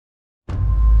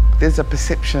There's a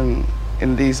perception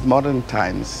in these modern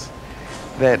times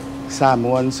that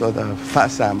Samoans or the Fa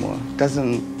Samoa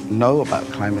doesn't know about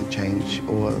climate change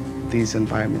or these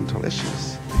environmental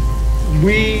issues.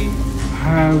 We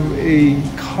have a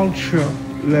culture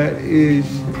that is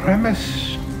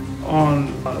premised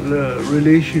on the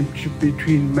relationship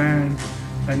between man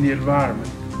and the environment.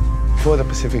 For the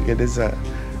Pacific, it is a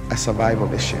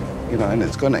survival issue, and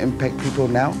it's going to impact people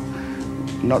now,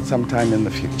 not sometime in the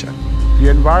future. The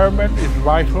environment is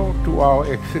vital to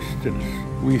our existence.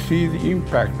 We see the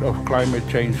impact of climate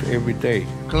change every day.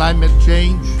 Climate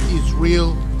change is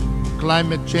real.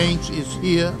 Climate change is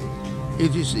here.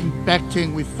 It is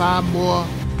impacting with far more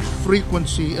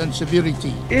frequency and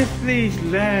severity. If these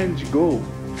lands go,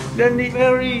 then the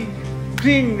very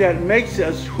thing that makes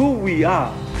us who we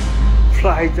are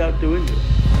flies out the window.